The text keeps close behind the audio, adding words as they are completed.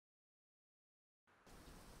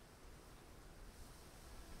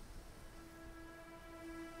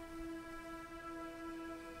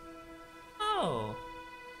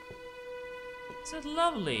It's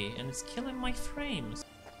lovely, and it's killing my frames.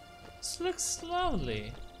 This looks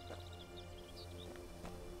lovely.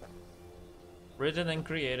 Written and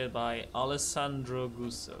created by Alessandro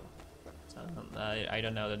Gusso. I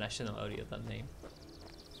don't know the nationality of that name.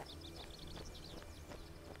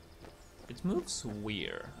 It moves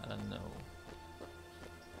weird, I don't know.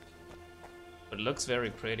 But it looks very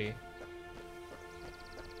pretty.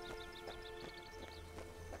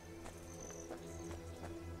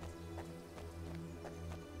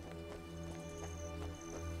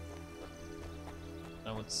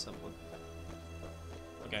 Now what's up with...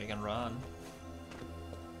 Okay, I can run.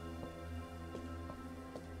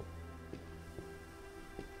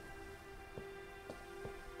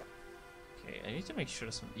 Okay, I need to make sure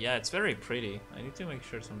some... Yeah, it's very pretty. I need to make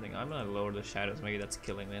sure something... I'm gonna lower the shadows, maybe that's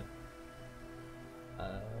killing it.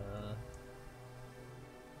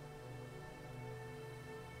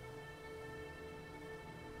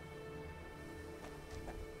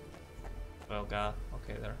 Oh god,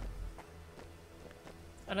 okay there.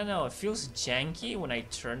 I don't know, it feels janky when I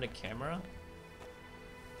turn the camera.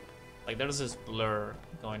 Like there's this blur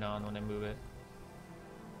going on when I move it.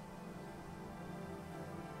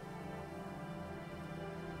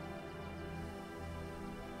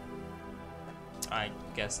 I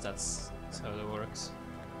guess that's how it works.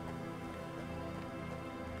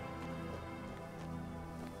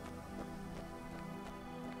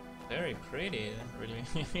 Very pretty,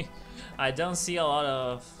 really. I don't see a lot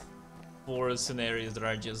of forest scenarios that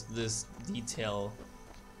are just this detail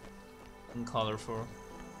and colorful.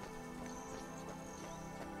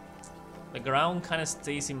 The ground kind of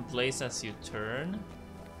stays in place as you turn.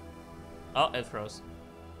 Oh, it froze.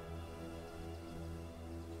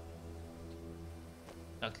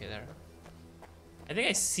 Okay, there. I think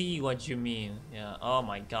I see what you mean. Yeah. Oh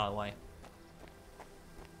my god, why?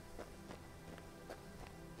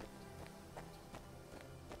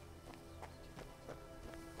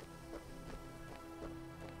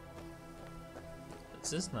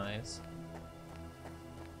 This is nice.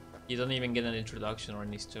 You don't even get an introduction or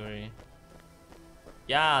any story.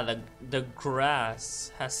 Yeah, the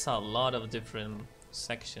grass has a lot of different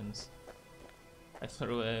sections. I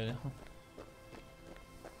threw it.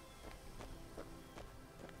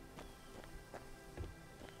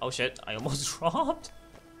 Oh shit, I almost dropped.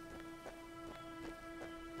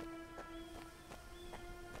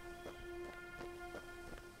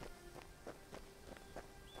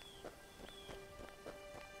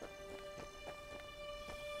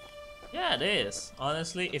 Yeah, it is.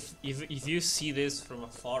 Honestly, if you see this from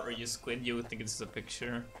afar or you squint, you would think it's a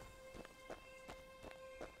picture.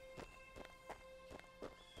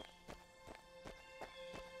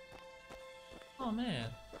 Oh man.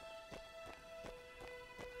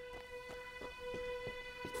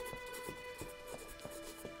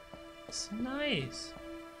 It's nice.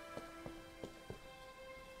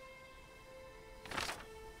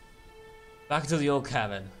 Back to the old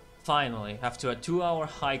cabin. Finally, after a 2-hour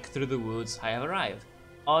hike through the woods, I have arrived.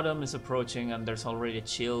 Autumn is approaching and there's already a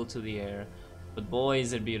chill to the air, but boy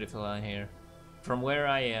is it beautiful out here. From where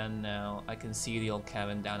I am now, I can see the old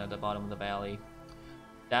cabin down at the bottom of the valley.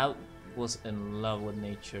 Dad was in love with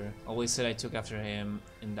nature, always said I took after him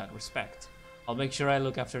in that respect. I'll make sure I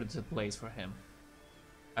look after the place for him.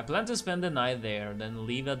 I plan to spend the night there, then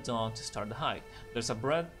leave at dawn to start the hike. There's a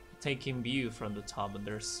breathtaking view from the top, and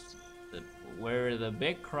there's where the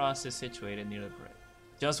big cross is situated near the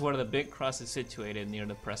just where the big cross is situated near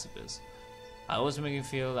the precipice. I always make me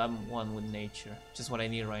feel I'm one with nature, just what I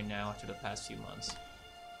need right now after the past few months.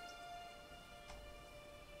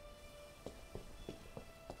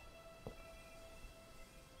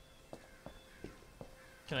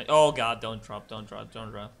 Can I? Oh god! Don't drop! Don't drop!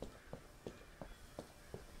 Don't drop!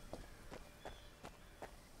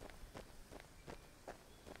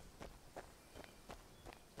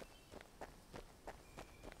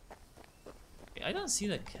 I don't see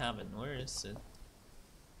the cabin. Where is it?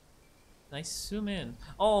 Can I zoom in?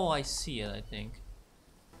 Oh, I see it, I think.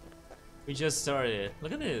 We just started.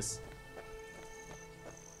 Look at this.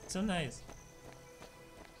 So nice.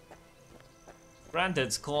 Granted,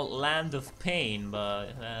 it's called Land of Pain,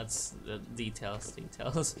 but that's the details.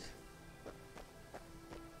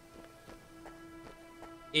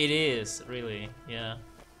 It is, really, yeah.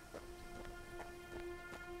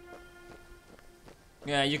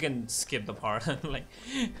 Yeah, you can skip the part. Like,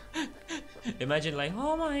 imagine like,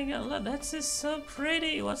 oh my god, that's just so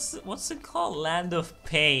pretty. What's it called? Land of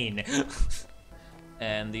Pain.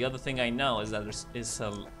 And the other thing I know is that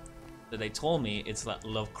that they told me it's a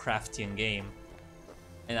Lovecraftian game,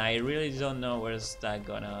 and I really don't know where's that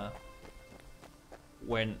gonna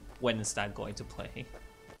when is that going to play.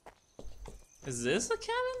 Is this a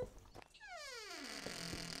cabin?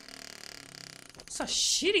 It's a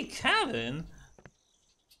shitty cabin.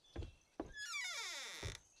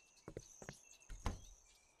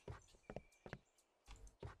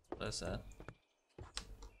 What's that?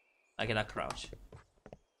 I cannot crouch.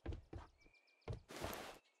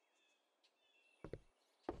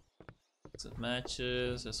 Exit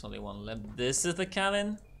matches. There's only one left. This is the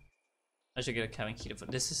cabin. I should get a cabin key for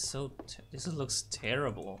this. Is so. This looks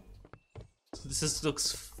terrible. This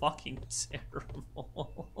looks fucking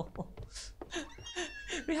terrible.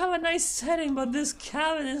 We have a nice setting, but this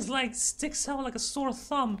cabin is like sticks out like a sore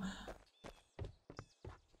thumb.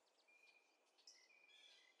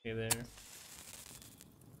 Okay, there.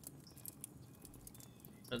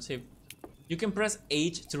 Let's see. You can press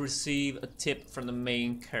H to receive a tip from the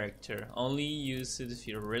main character. Only use it if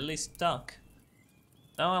you're really stuck.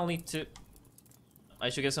 Now I'll need to... I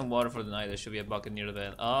should get some water for the night. There should be a bucket near the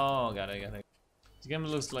bed. Oh, got it. This game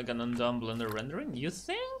looks like an undone Blender rendering. You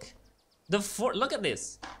think? Look at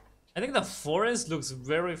this. I think the forest looks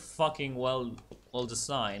very fucking well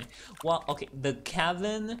designed. Well, okay, the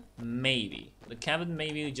cabin maybe. The cabin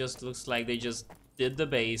maybe just looks like they just did the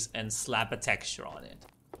base and slap a texture on it.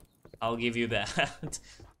 I'll give you that.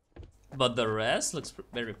 But the rest looks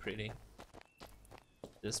very pretty.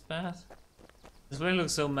 This path? This really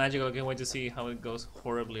looks so magical. I can't wait to see how it goes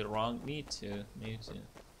horribly wrong. Me too.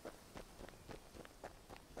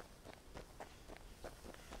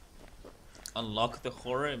 Unlock the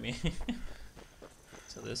horror, I mean.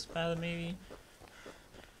 So this path maybe?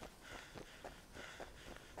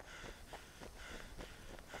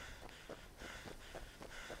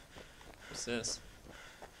 What's this?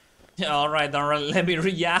 Yeah, alright, let me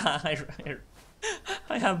yeah,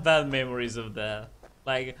 I have bad memories of that.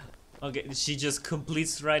 Like, okay, she just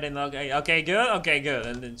completes right and okay, good,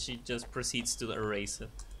 and then she just proceeds to erase it.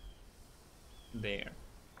 There.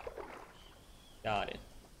 Got it.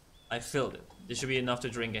 I filled it. This should be enough to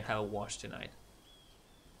drink and have a wash tonight.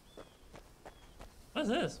 What's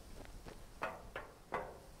this?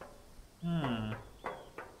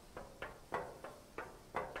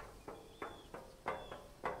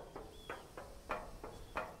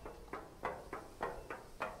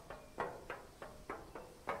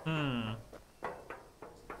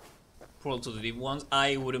 Portal to the deep ones.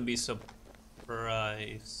 I wouldn't be surprised.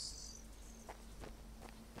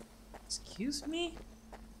 Excuse me?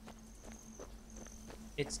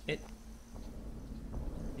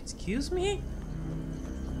 Excuse me?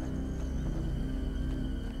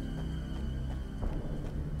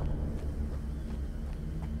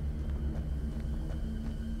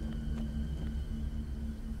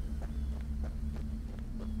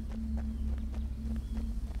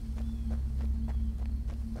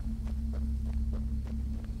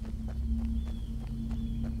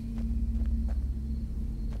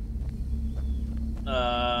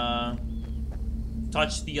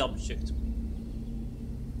 Touch the object.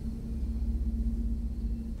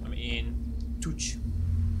 I mean, touch.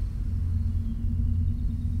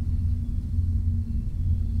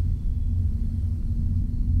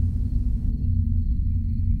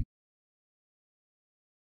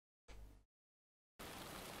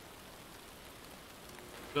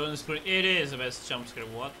 Golden screen. It is the best jump scare.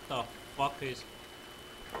 What the fuck is?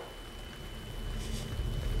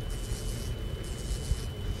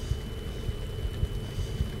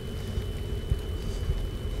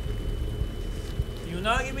 You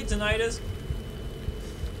not give me tinnitus?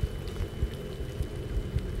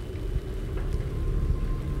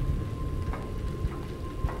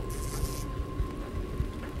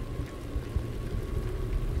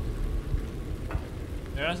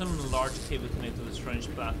 There are some large cable connected to the strange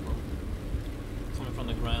platform coming from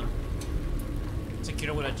the ground.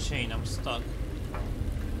 Secure with a chain, I'm stuck.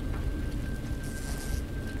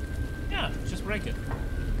 Yeah, just break it.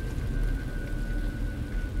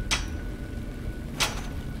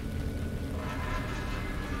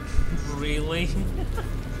 Really?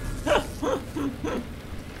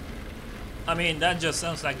 I mean, that just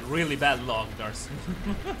sounds like really bad luck, Darcy.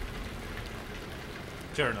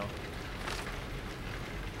 Journal.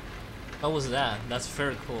 What was that? That's a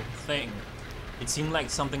very cool thing. It seemed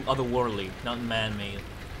like something otherworldly, not man-made.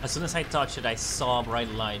 As soon as I touched it, I saw a bright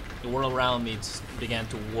light. The world around me just began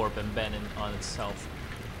to warp and bend on itself.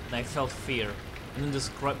 And I felt fear, an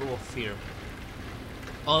indescribable fear.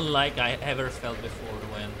 Unlike I ever felt before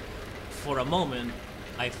when, for a moment,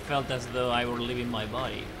 I felt as though I were leaving my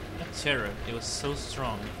body. That terror, it was so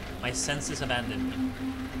strong. My senses abandoned me.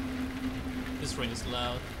 This rain is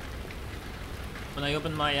loud. When I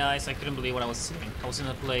opened my eyes, I couldn't believe what I was seeing. I was in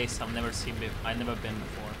a place I've never been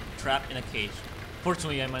before. Trapped in a cage.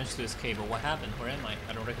 Fortunately, I managed to escape, but what happened? Where am I?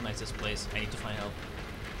 I don't recognize this place. I need to find help.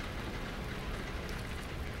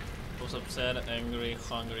 I was upset, angry,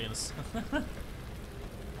 hungry, and stuff.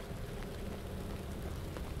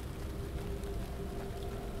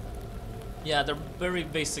 Yeah, they're very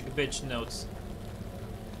basic bitch notes.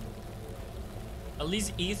 At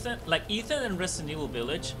least Ethan, like Ethan in Resident Evil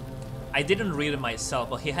Village, I didn't read it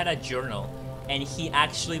myself, but he had a journal, and he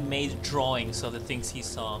actually made drawings of the things he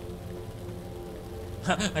saw.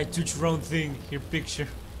 I took wrong thing, here picture.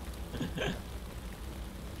 I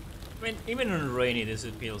mean, even on rainy, this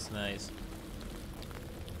feels nice.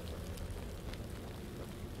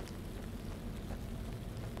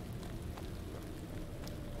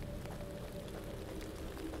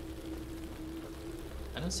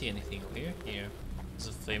 I don't see anything weird here. It's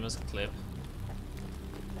a famous clip.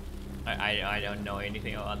 I don't know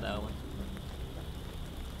anything about that one.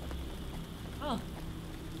 Oh.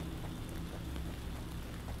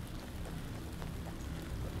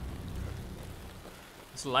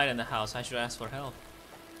 There's a light in the house. I should ask for help.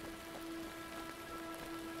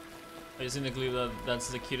 I just in the clip that that's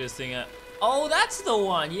the cutest thing. Oh, that's the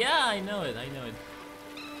one. Yeah, I know it. I know it.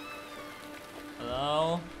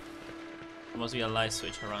 Hello. There must be a light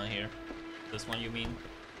switch around here. This one, you mean?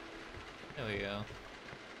 There we go.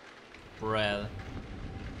 Bread.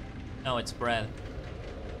 No, it's bread.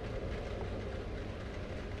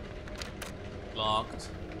 Locked.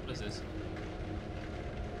 What is this?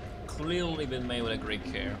 Clearly been made with a great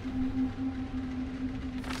care.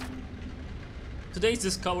 Today's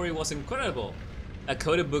discovery was incredible. A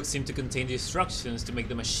coded book seemed to contain the instructions to make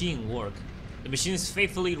the machine work. The machine is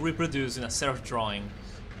faithfully reproduced in a set of drawings,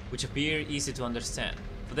 which appear easy to understand.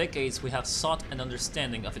 For decades, we have sought an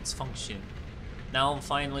understanding of its function. Now,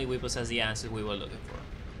 finally, we possess the answers we were looking for.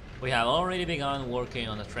 We have already begun working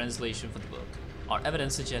on a translation for the book. Our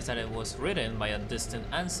evidence suggests that it was written by a distant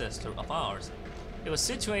ancestor of ours. It was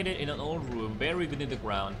situated in an old room buried beneath the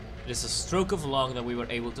ground. It is a stroke of luck that we were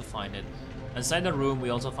able to find it. Inside the room, we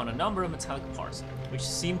also found a number of metallic parts, which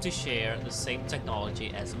seem to share the same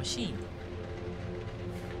technology as the machine.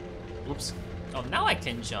 Oops. Oh, now I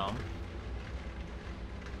can jump.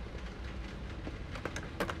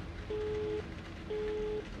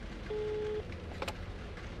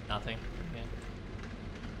 Nothing. Okay.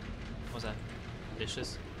 What's that?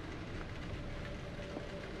 Dishes?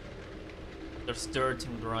 There's dirt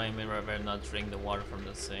and grime and I better not drink the water from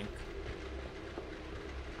the sink.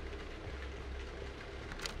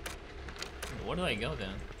 Where do I go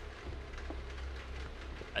then?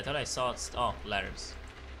 I thought I saw oh, ladders.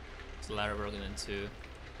 It's a ladder broken in two.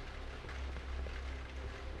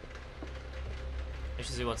 I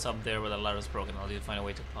should see what's up there where the ladder's broken. I'll need to find a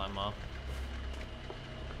way to climb up.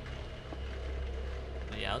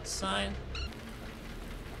 The outside?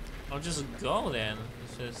 I'll just go then.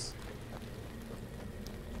 It's just...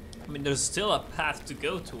 I mean, there's still a path to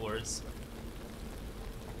go towards.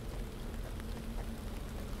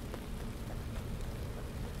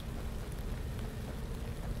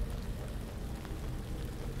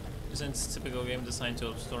 Isn't it typical game designed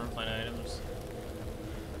to store and find items?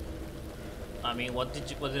 I mean, what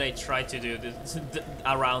did I try to do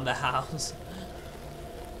around the house?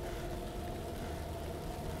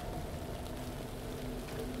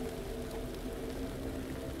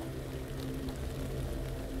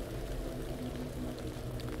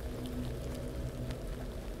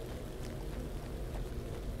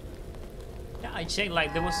 Yeah, I checked,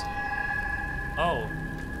 like there was... Oh.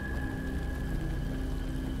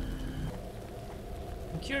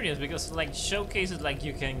 I'm curious because like showcases like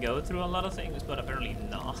you can go through a lot of things, but apparently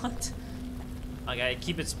not. Like I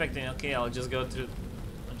keep expecting, okay, I'll just go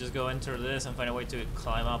enter this and find a way to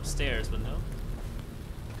climb upstairs, but no.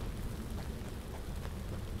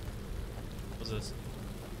 What's this?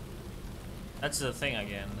 That's the thing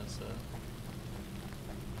again. That's the...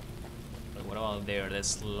 But what about there?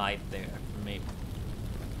 There's light there, maybe.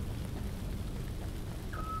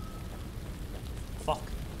 Fuck.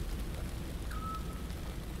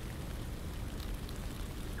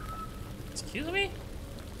 Excuse me?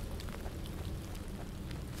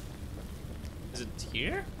 Is it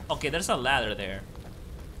here? Okay, there's a ladder there.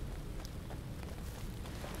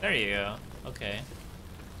 There you go. Okay.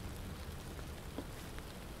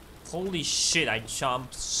 Holy shit, I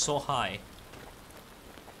jumped so high.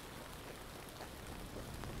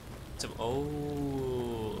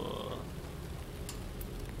 Oh.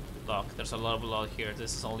 Look, there's a lot of blood here.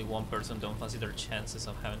 This is only one person. Don't fancy their chances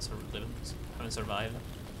of having survived.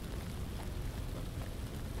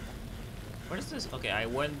 Where is this? Okay, I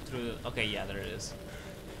went through... Okay, yeah, there it is.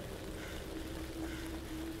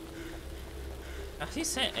 Has he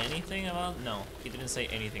said anything about? No, he didn't say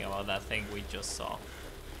anything about that thing we just saw.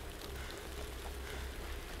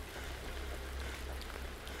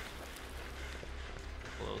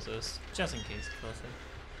 Close this, just in case. Close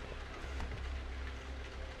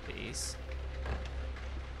it. Peace.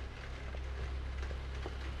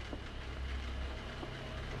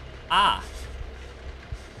 Ah!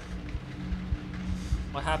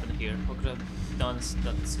 What happened here? What could have done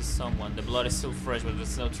that to someone? The blood is still fresh, but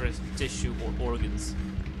there's no trace of tissue or organs.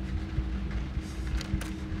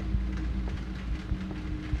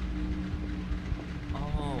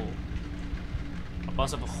 Oh. A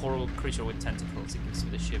boss of a horrible creature with tentacles. You can see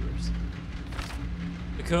the shivers.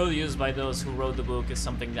 The code used by those who wrote the book is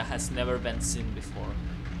something that has never been seen before.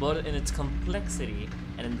 But in its complexity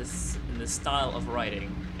and in the style of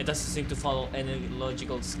writing, it doesn't seem to follow any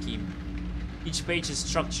logical scheme. Each page is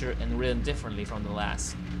structured and written differently from the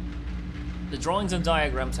last. The drawings and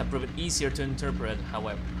diagrams have proven easier to interpret,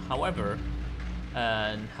 however,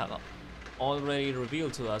 and have already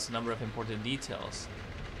revealed to us a number of important details.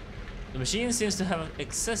 The machine seems to have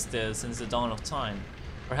existed since the dawn of time,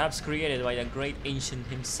 perhaps created by the great ancient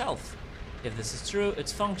himself. If this is true,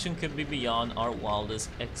 its function could be beyond our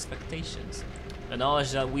wildest expectations. The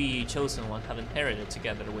knowledge that we, Chosen One, have inherited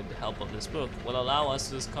together with the help of this book will allow us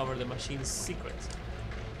to discover the machine's secrets.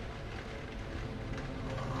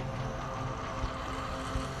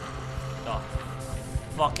 The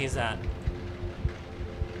fuck is that?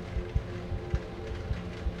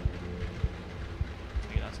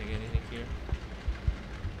 Can you not take anything here?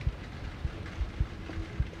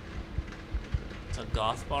 It's a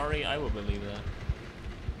goth bari? I would believe that.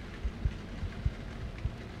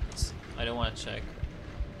 I don't want to check.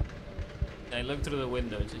 I look through the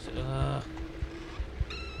window. Just,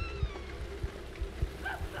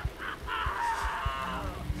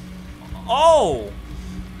 oh!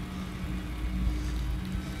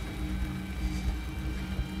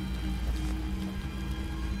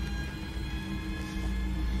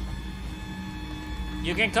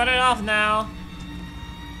 You can cut it off now.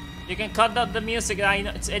 You can cut out the music. I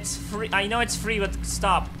know it's free. I know it's free, but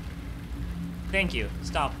stop. Thank you.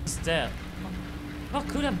 Stop. He's dead. What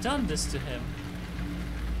could have done this to him?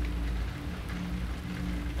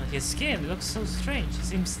 And his skin looks so strange. It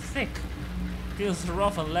seems thick. Feels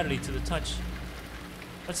rough and leathery to the touch.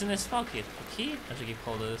 What's in his pocket? A key? I should keep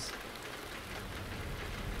hold of this.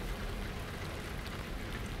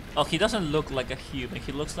 Oh, he doesn't look like a human.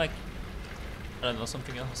 He looks like, I don't know,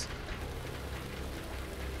 something else.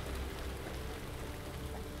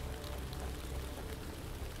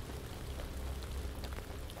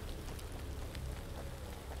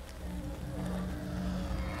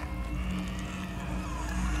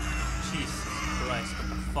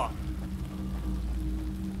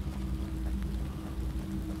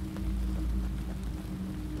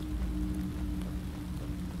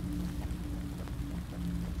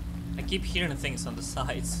 I keep hearing things on the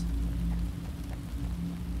sides.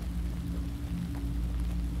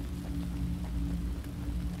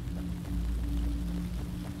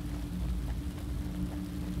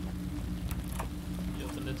 You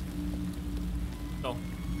opened it. Oh.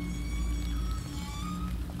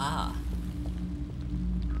 Ah.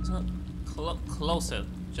 So, close it.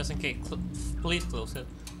 Just in case. Please close it.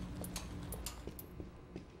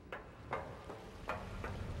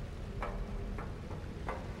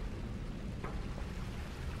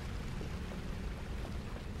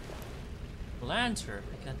 Lantern.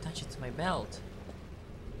 I can attach it to my belt.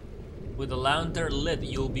 With the lantern lit,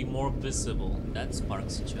 you'll be more visible. That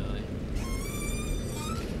sparks joy.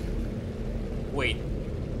 Wait.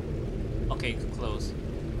 Okay, close.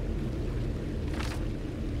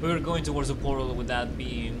 We were going towards the portal with that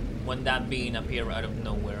being when that being appeared out of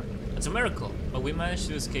nowhere. It's a miracle, but we managed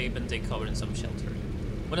to escape and take cover in some shelter.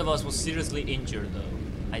 One of us was seriously injured though.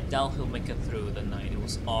 I doubt he'll make it through the night. It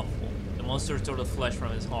was awful. The monster tore the flesh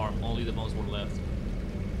from his arm, only the bones were left.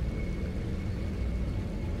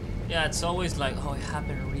 Yeah, it's always like, oh, it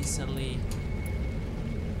happened recently.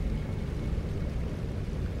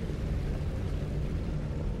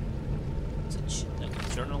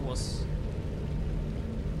 The journal was...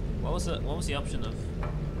 What was the option of...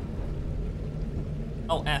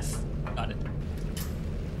 Oh, F. Got it.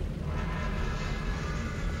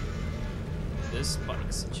 This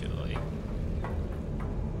spikes joy.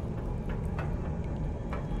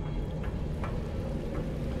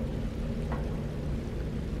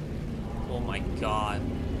 Oh my god.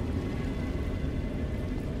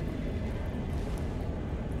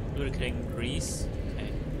 Lubricating grease.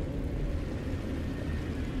 Okay.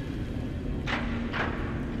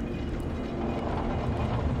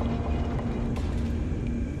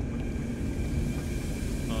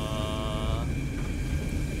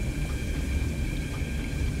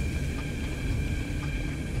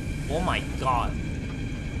 Oh my god.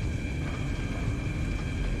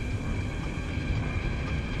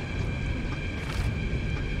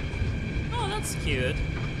 Oh, that's cute.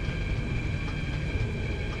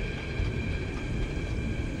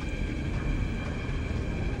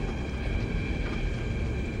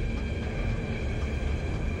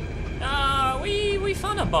 We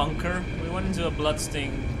found a bunker. We went into a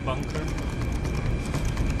bloodstained bunker.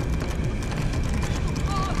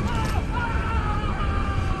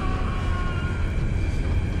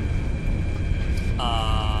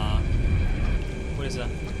 What is that?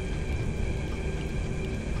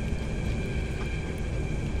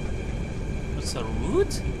 What's a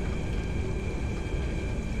root?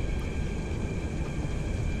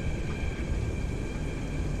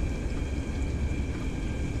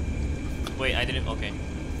 Wait, I didn't. Okay.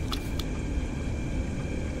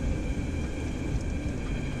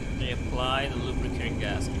 They apply the lubricating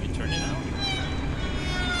gas. Can you turn it out?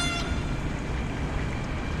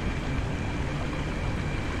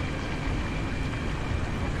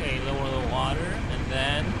 Okay, lower the water and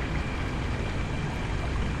then.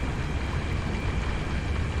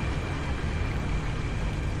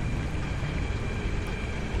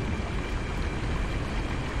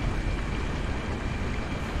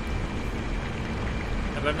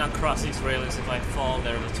 I better not cross these railings. If I fall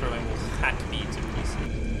there, the turbine will hack me to pieces.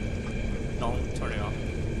 Don't turn it off.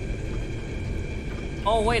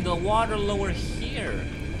 Oh wait, the water lower here.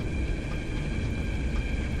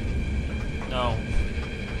 No,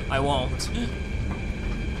 I won't.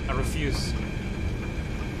 I refuse.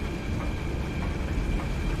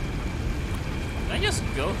 Can I just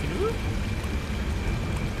go through?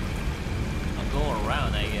 I'll go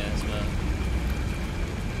around, I guess, but.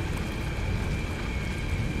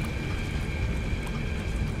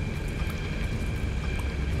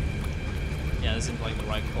 Yeah, this isn't like the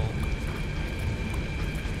right call.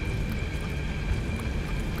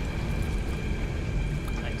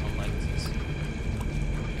 I don't like this.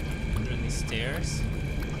 Are there any stairs?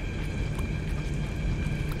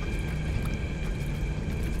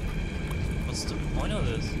 What's the point of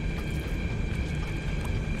this?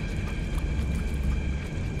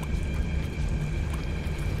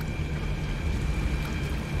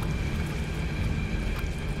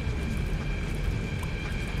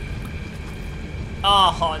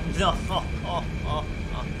 Oh no! Oh, oh, oh,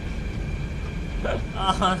 oh.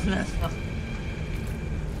 Oh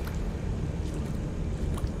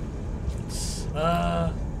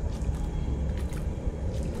no!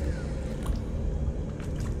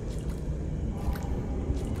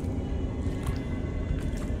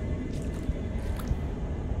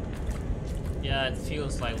 Yeah, it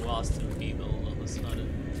feels like Lost in People all of a sudden.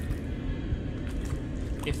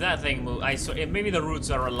 If that thing moves, I swear, maybe the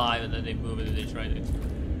roots are alive and then they move and they try to.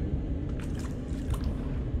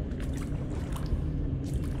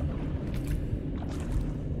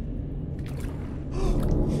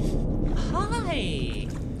 Hi!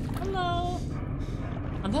 Hello!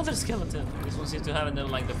 Another skeleton! This one seems to have it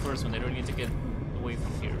like the first one. They don't need to get away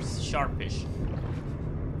from here. It's sharpish.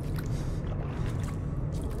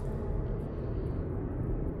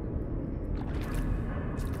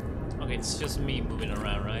 Okay, it's just me moving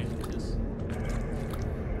around, right?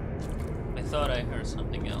 I thought I heard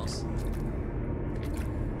something else.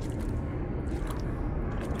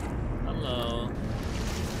 Hello.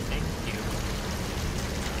 Thank you.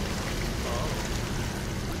 Oh.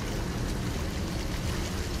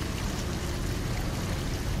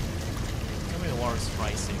 Tell me the water's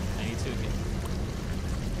rising. I need to get.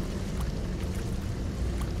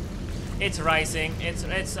 It's rising. It's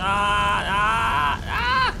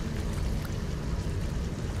ah.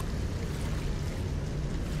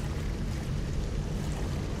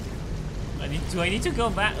 Do I need to go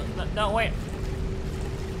back? No, wait.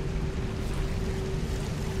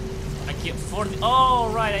 I can't afford it. Oh,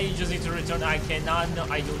 right. I just need to return. I cannot know.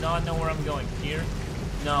 I do not know where I'm going. Here?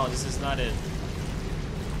 No, this is not it.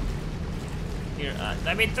 Here,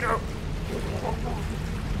 let me through.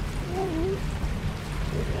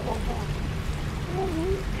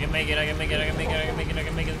 I can make it. I can make it. I can make it. I can make it. I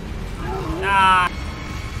can make it. Ah!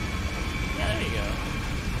 Yeah, there you go.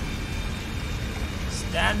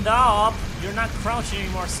 Stand up! You're not crouching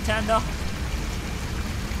anymore, stand up!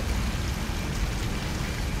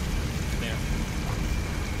 There.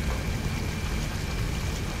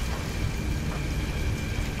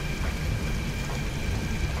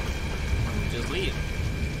 Just leave.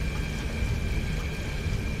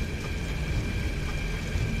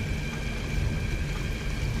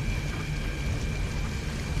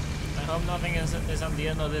 I hope nothing is on the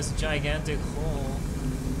end of this gigantic hole.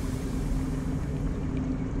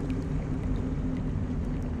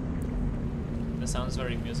 The sound's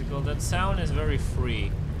very musical. That sound is very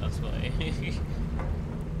free. That's why.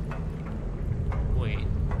 Wait,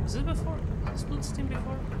 is it before? Splitsteen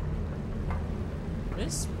before?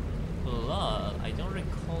 This blood, I don't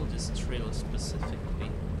recall this trail specifically.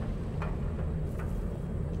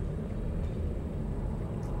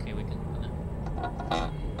 Okay, we can.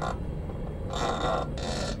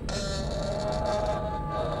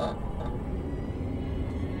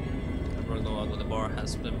 The bar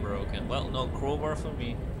has been broken. Well, no crowbar for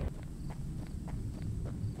me.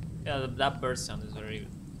 Yeah, that bird sound is very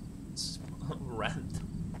random.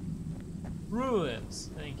 Ruins,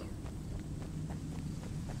 thank you.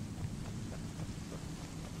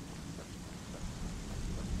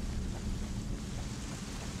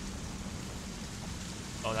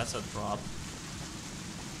 Oh, that's a drop.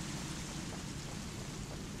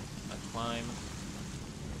 A climb.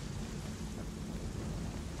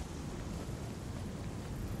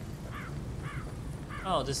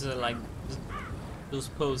 Oh, this is like those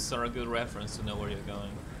posts are a good reference to know where you're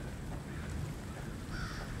going.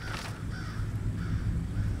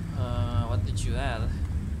 What did you add?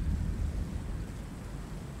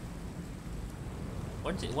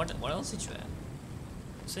 What else did you add?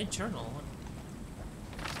 Say journal. What?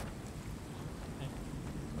 Okay.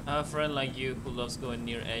 I have a friend like you who loves going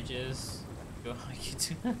near edges. Go like you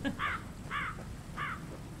too.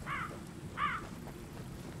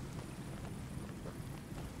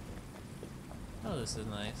 Oh, this is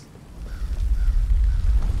nice.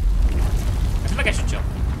 I feel like I should jump.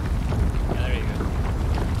 Yeah, there you go.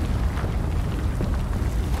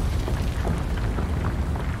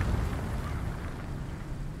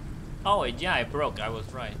 Oh wait, yeah, I broke. I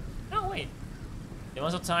was right. No, wait. The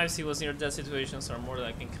amount of times he was near death situations are more than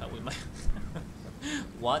I can count with my...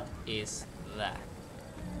 What is that?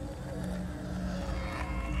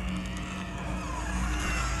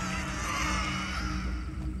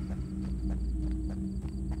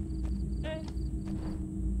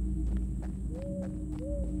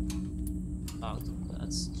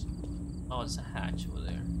 Oh, it's a hatch over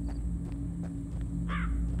there.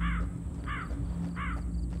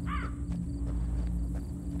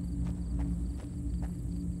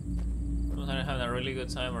 I'm either having a really good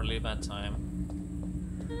time or a really bad time.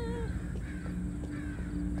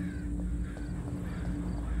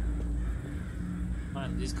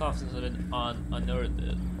 Man, these coffins have been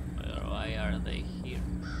unearthed. Why are they here?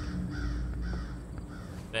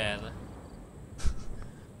 Bad.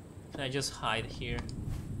 Can I just hide here?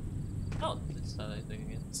 Oh, it's not anything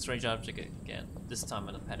again. Strange object again, this time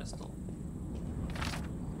on a pedestal.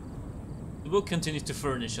 The book continues to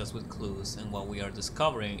furnish us with clues, and what we are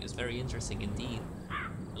discovering is very interesting indeed.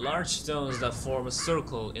 The large stones that form a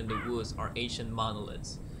circle in the woods are ancient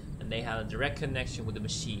monoliths, and they have a direct connection with the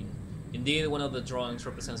machine. Indeed, one of the drawings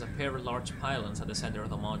represents a pair of large pylons at the center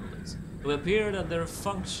of the monoliths. It would appear that their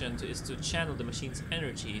function is to channel the machine's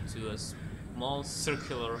energy to a small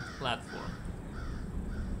circular platform.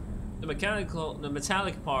 The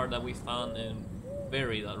metallic part that we found in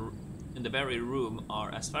the buried room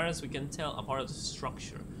are, as far as we can tell, a part of the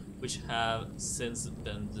structure, which have since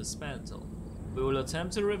been dismantled. We will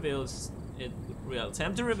attempt to reveal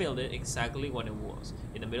it exactly what it was,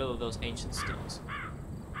 in the middle of those ancient stones.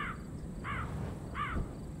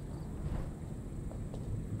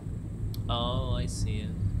 Oh, I see it.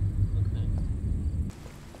 Okay.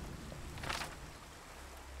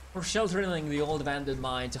 For sheltering the old abandoned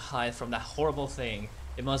mine to hide from that horrible thing,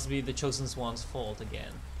 it must be the Chosen One's fault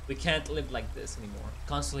again. We can't live like this anymore,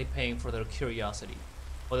 constantly paying for their curiosity.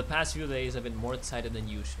 Well, the past few days have been more excited than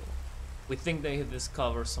usual. We think they have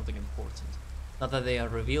discovered something important. Not that they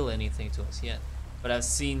have revealed anything to us yet, but I've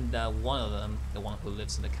seen that one of them, the one who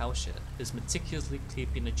lives in the cowshed, is meticulously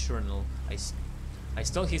keeping a journal. I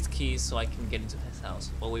stole his keys so I can get into his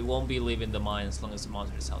house, but we won't be leaving the mine as long as the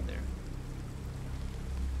monster is out there.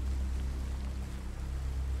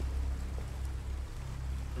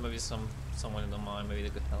 Maybe someone in the mine, maybe they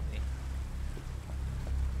could help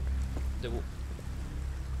me.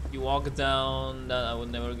 You walk down that, I would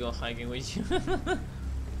never go hiking with you. I'm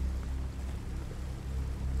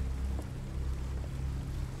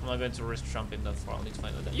not going to risk jumping that far. I need to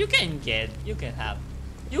find out. You can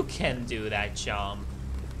do that jump.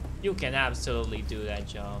 You can absolutely do that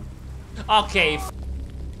jump. Okay.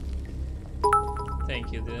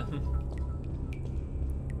 Thank you, dude.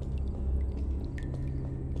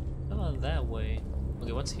 Come on that way.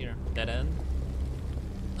 Okay, what's here? Dead end?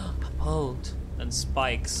 A boat and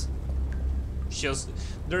spikes.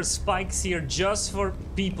 There's spikes here just for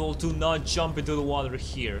people to not jump into the water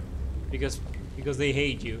here. Because they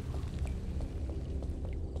hate you.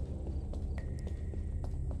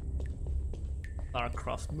 Lara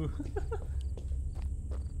Croft move.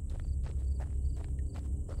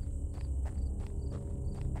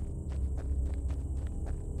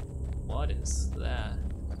 What is that?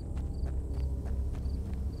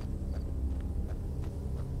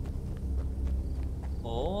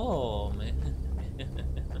 Oh man.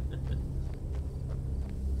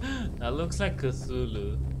 That looks like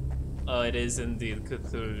Cthulhu. Oh, it is indeed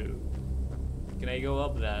Cthulhu. Can I go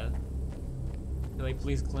up that? Can I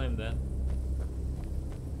please climb that?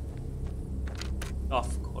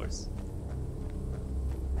 Of course.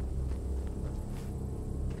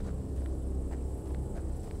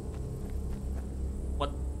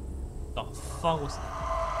 What the fuck was that?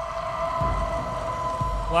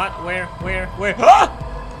 What? Where? Ah!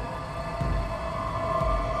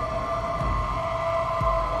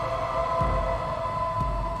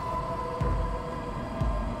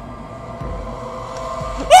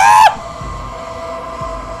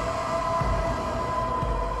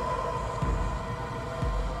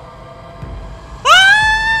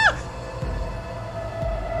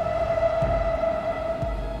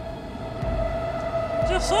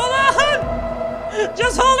 Just hold on!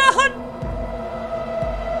 Just hold on!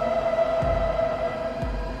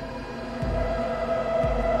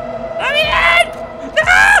 Let me in!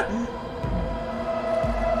 No!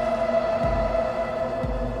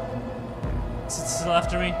 Is it still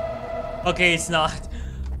after me? Okay, it's not.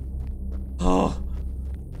 Oh.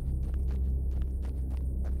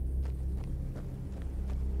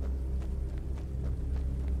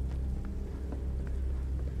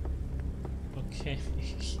 Okay.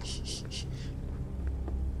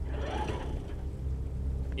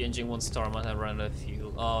 The engine won't start, must have run out of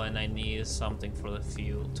fuel. Oh, and I need something for the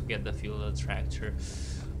fuel to get the fuel of the tractor.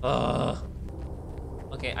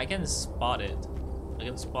 Okay, I can spot it. I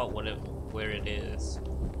can spot where it is.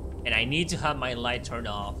 And I need to have my light turned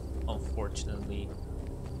off, unfortunately.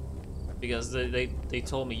 Because they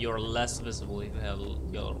told me you're less visible if you have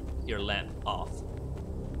your lamp off.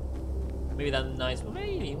 Maybe that nice,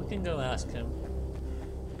 maybe we can go ask him.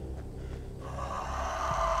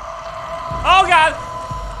 Oh god!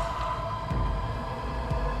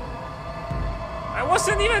 I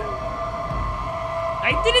wasn't even...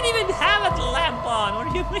 I didn't even have a lamp on, what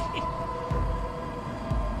do you mean?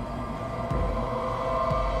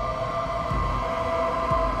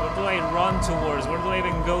 Where do I run towards? Where do I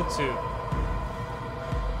even go to?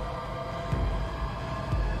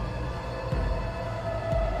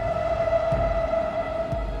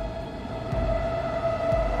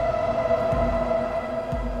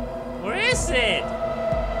 It?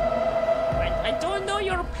 I don't know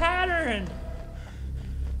your pattern.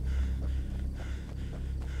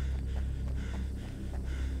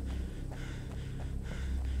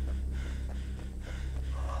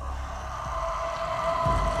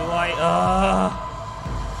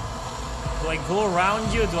 Do I go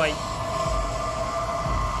around you? Do I?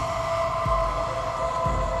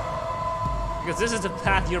 Because this is the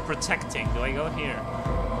path you're protecting. Do I go here?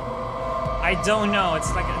 I don't know.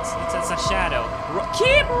 It's like it's a shadow.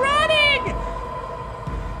 Keep running!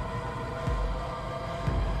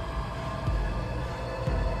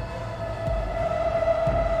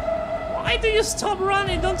 Why do you stop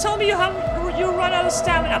running? Don't tell me you run out of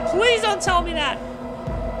stamina. Please don't tell me that.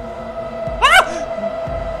 Ah!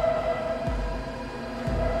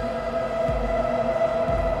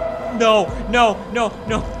 No.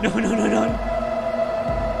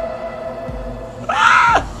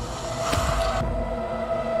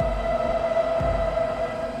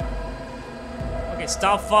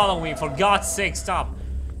 Stop following me, for God's sake, stop!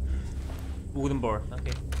 Wooden board,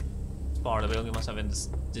 okay. It's part of the building, must have been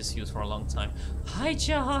disused for a long time. Hi,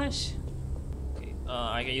 Josh! Okay,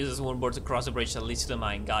 I can use this wooden board to cross the bridge that leads to the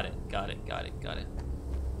mine. Got it.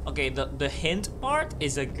 Okay, the hint part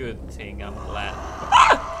is a good thing, I'm glad.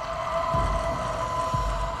 Ah!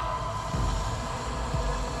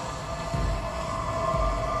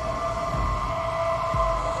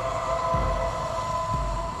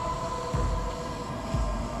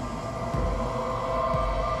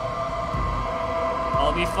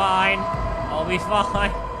 I'll be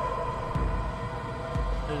fine.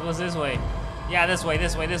 It was this way. Yeah, this way.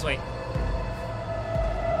 Is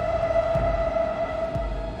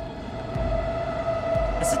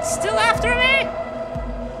it still after me?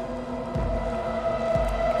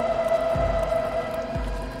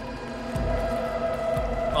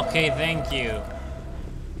 Okay, thank you.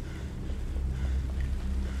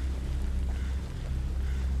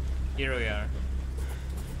 Here we are.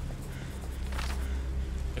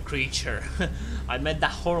 Creature. I met that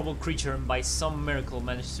horrible creature and by some miracle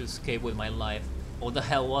managed to escape with my life. What the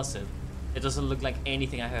hell was it? It doesn't look like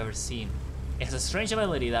anything I've ever seen. It has a strange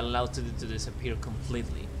ability that allows it to disappear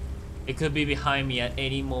completely. It could be behind me at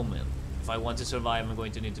any moment. If I want to survive, I'm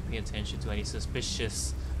going to need to pay attention to any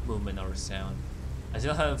suspicious movement or sound. I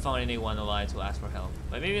still haven't found anyone alive to ask for help,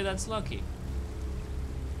 but maybe that's lucky.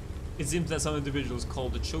 It seems that some individuals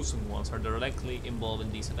called the Chosen Ones are directly involved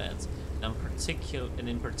in these events, and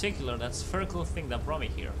in particular, that's the very thing that brought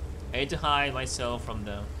me here. I hate to hide myself from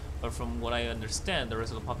them, but from what I understand, the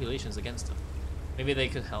rest of the population is against them. Maybe they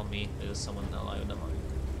could help me. There's someone alive in the mind.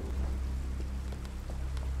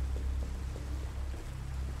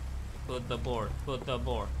 Put the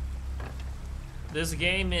board. This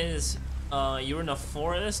game is, you're in a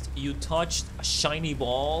forest, you touched a shiny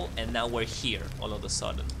ball, and now we're here all of a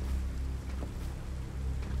sudden.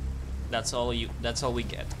 That's all we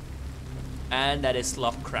get. And that is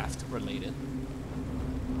Lovecraft related.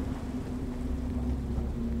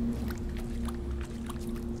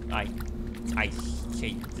 I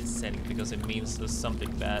hate this setting because it means there's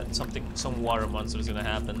something bad, some water monster is gonna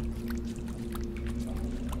happen.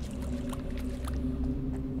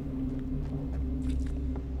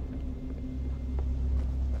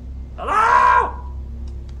 Hello?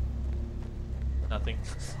 Nothing.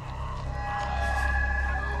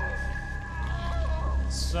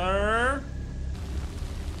 Sir?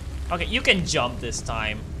 Okay, you can jump this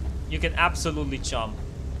time. You can absolutely jump.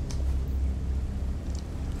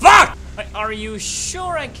 Fuck! Are you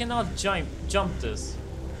sure I cannot jump this?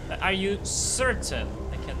 Are you certain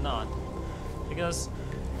I cannot? Because...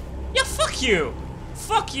 yeah, fuck you!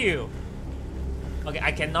 Fuck you! Okay,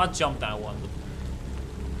 I cannot jump that one.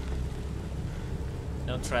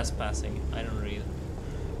 No trespassing. I don't read.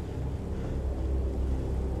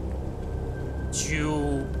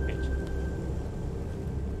 You bitch.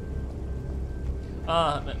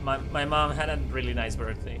 My mom had a really nice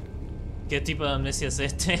birthday. ¿Qué tipo de amnesia es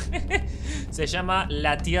este? Se llama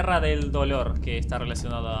La Tierra del Dolor, que está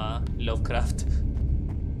relacionado a Lovecraft.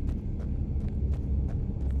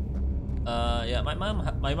 Yeah, my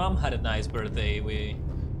mom had a nice birthday. We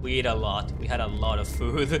ate a lot. We had a lot of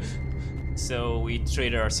food. So we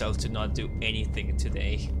treated ourselves to not do anything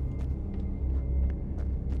today.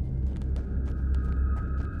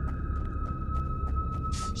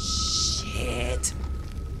 Shit.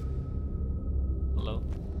 Hello?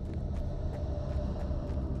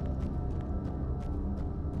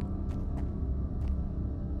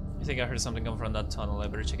 I think I heard something come from that tunnel. I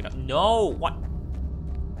better check it out. No! What?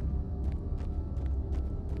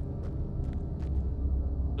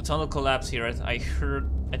 The tunnel collapsed here. I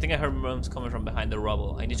think I heard moans coming from behind the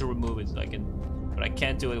rubble. I need to remove it so I can... but I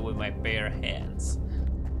can't do it with my bare hands.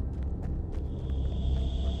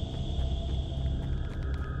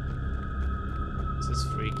 This is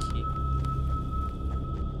freaky.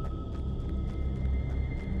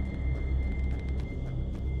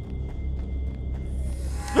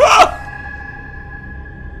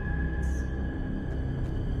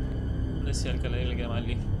 Decía el que le queda mal.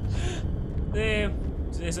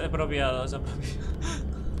 Es apropiado, es apropiado.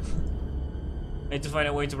 I need to find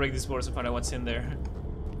a way to break these boards and find out what's in there.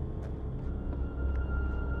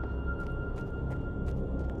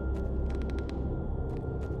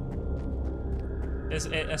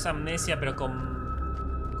 Es amnesia pero con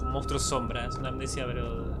monstruos sombra. Es una amnesia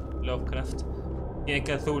pero de Lovecraft. Tiene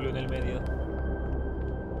Cthulhu en el medio.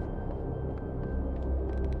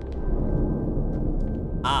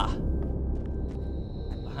 Ah.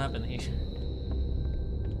 What happened here?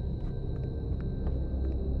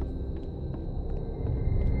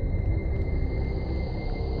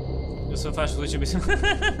 Eu só faço luz de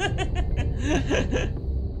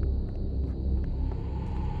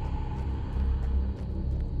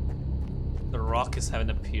The rock is having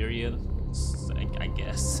a period, I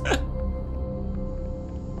guess.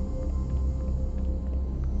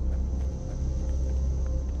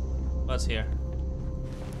 What's here?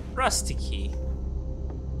 Rusty key.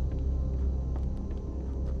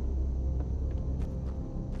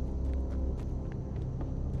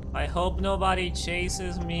 I hope nobody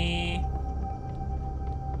chases me.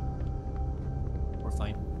 We're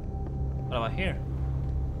fine. What about here?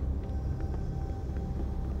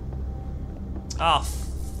 Oh,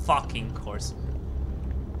 fucking course.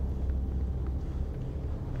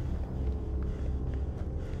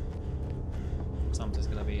 Something's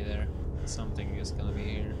gonna be there. Something is gonna be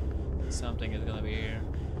here. Something is gonna be here.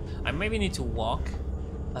 I maybe need to walk.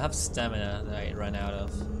 I have stamina that I ran out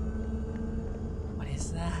of. What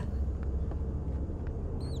is that?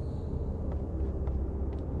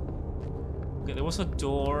 Okay, there was a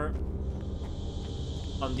door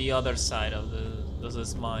on the other side of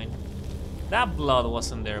this mine. That blood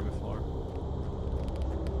wasn't there before.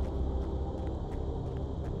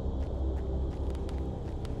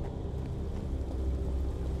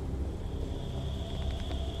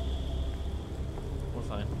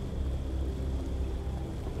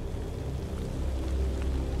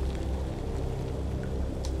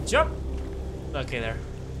 Jump! Okay, there.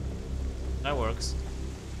 That works.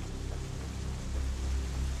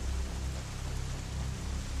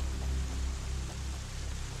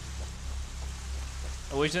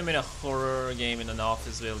 I wish they made a horror game in an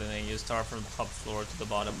office building and you start from the top floor to the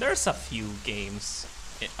bottom. There's a few games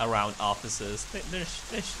around offices.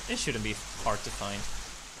 They shouldn't be hard to find.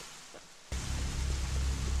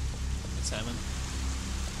 Salmon.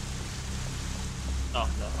 Oh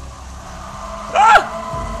no. Ah!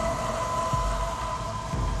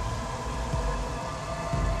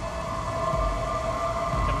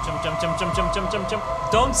 Jump.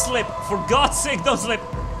 Don't slip. For God's sake, don't slip.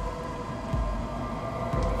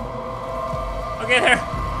 Okay, there.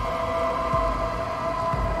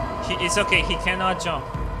 It's okay, he cannot jump.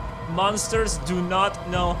 Monsters do not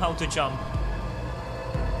know how to jump.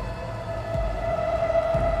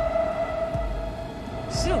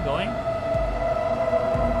 Still going.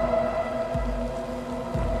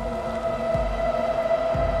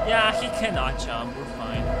 Yeah, he cannot jump, we're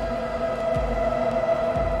fine.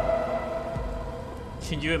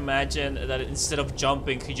 Can you imagine that instead of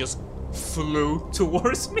jumping, he just flew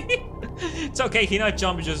towards me? It's okay, he not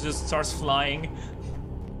jump, he just starts flying.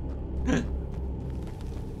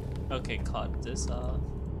 Okay, cut this off.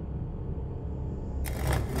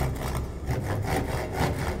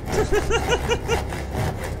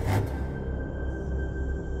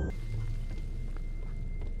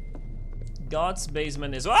 God's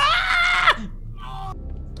basement is yeah,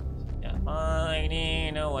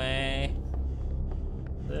 mining away.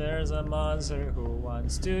 There's a monster who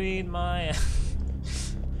wants to eat my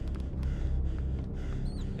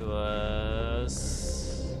It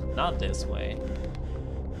was not this way.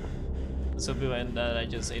 So behind that I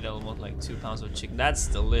just ate almost like 2 pounds of chicken. That's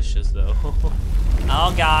delicious though.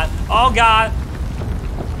 Oh god, oh god!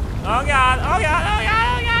 Oh god, oh god, oh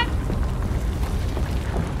god, oh god!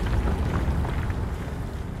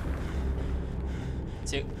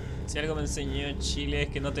 Si algo me enseñó Chile es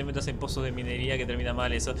que no te metas en pozos de minería que termina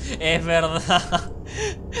mal eso. Es verdad.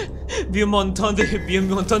 Vi un montón de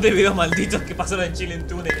videos malditos que pasaron en Chile en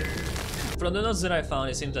túneles. From the notes that I found,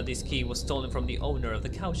 it seems that this key was stolen from the owner of the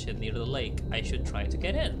cowshed near the lake. I should try to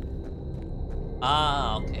get in.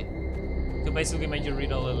 Ah, okay. So basically made you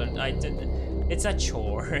read all the learn. I did. It's a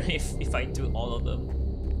chore if I do all of them.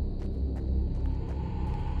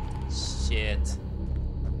 Shit.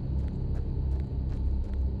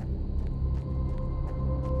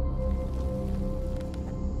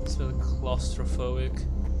 It's really claustrophobic.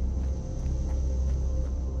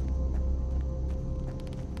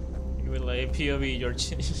 You will like POV your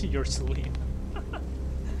Celine.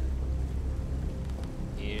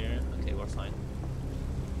 Here. Okay, we're fine.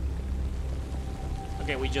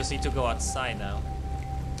 Okay, we just need to go outside now.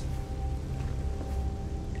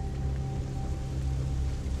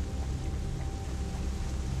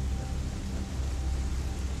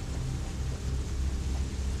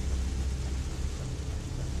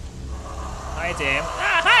 Hi, Tim.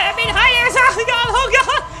 Ah, hi! I mean, hi! Oh god! Oh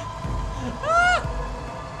god! Ah!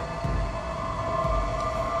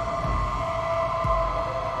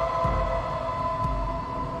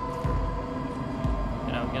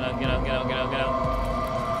 Get out.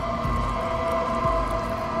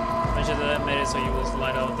 Mention that I made it so you will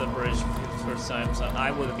slide off the bridge first time, so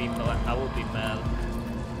I would be mad.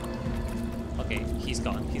 Okay, he's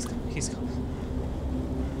gone.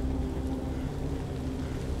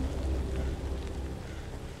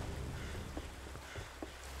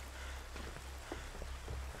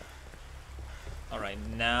 Alright,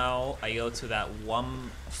 now I go to that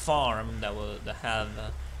one farm that have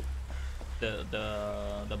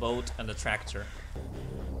the boat and the tractor.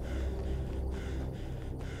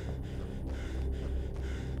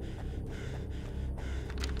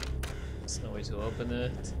 There's no way to open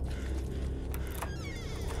it.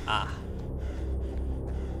 Ah.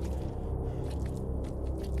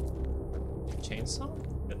 Chainsaw?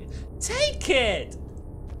 Take it!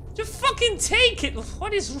 Just fucking take it!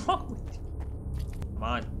 What is wrong with you? Come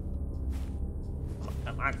on.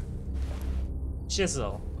 Come on.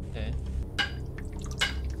 Chisel. Okay.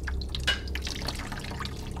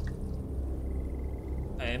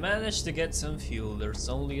 I managed to get some fuel. There's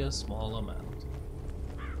only a small amount.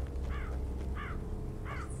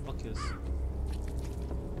 Fuck this.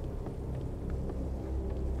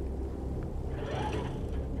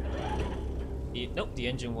 Nope, the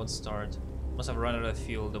engine won't start. Must have run out of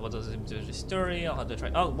fuel. The bottle seems to be story. I'll have to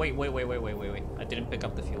try. Oh, wait. I didn't pick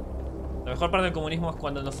up the fuel. La mejor parte del comunismo es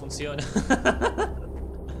cuando no funciona.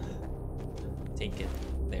 Take it.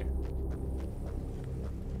 There.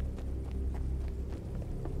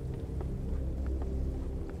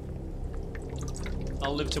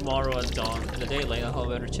 I'll leave tomorrow at dawn. In the daylight, I'll have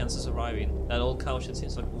better chance of surviving. That old cow shit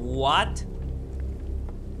seems like... What?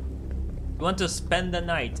 You want to spend the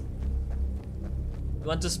night? You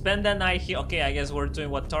want to spend the night here? Okay, I guess we're doing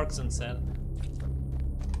what Tarkson said.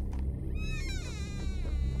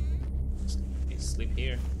 Sleep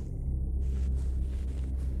here.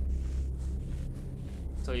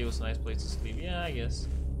 Tell you it was a nice place to sleep. Yeah, I guess.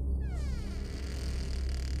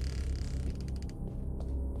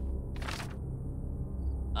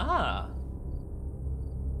 Ah!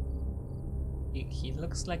 He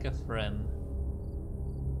looks like a friend.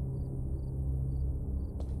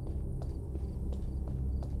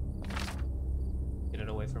 Get it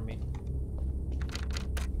away from me.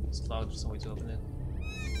 It's locked, there's some way to open it.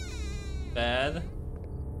 Bad.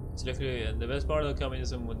 It's actually the best part of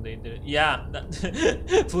communism when they did it. Yeah,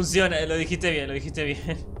 funciona, lo dijiste bien, lo dijiste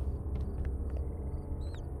bien.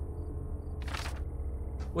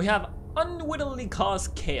 We have unwittingly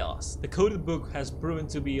caused chaos. The coded book has proven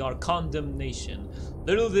to be our condemnation.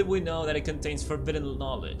 Little did we know that it contains forbidden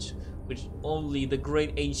knowledge, which only the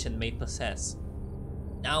great ancient may possess.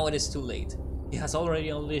 Now it is too late. He has already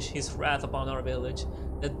unleashed his wrath upon our village.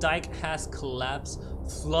 The dike has collapsed,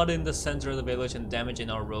 flooding the center of the village and damaging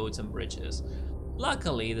our roads and bridges.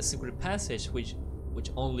 Luckily, the secret passage, which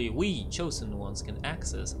only we, chosen ones, can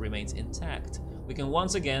access, remains intact. We can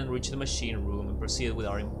once again reach the machine room and proceed with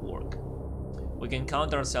our work. We can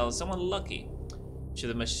count ourselves somewhat lucky.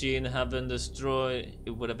 Should the machine have been destroyed,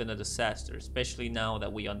 it would have been a disaster, especially now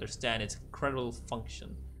that we understand its incredible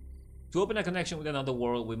function. To open a connection with another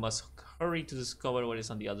world, we must hurry to discover what is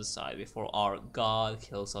on the other side before our God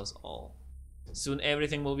kills us all. Soon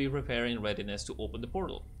everything will be prepared in readiness to open the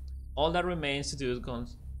portal. All that remains to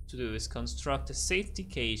do is construct a safety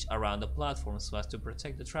cage around the platform so as to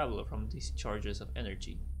protect the traveler from these charges of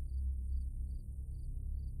energy.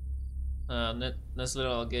 Next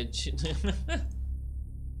little I'll get you.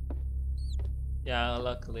 Yeah,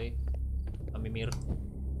 luckily. A mimir.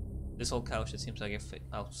 This whole couch, it seems like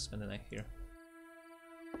I'll spend the night here.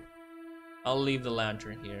 I'll leave the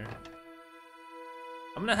lantern here.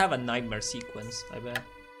 I'm gonna have a nightmare sequence, I bet.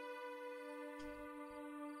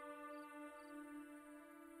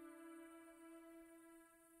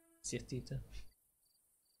 Siestita.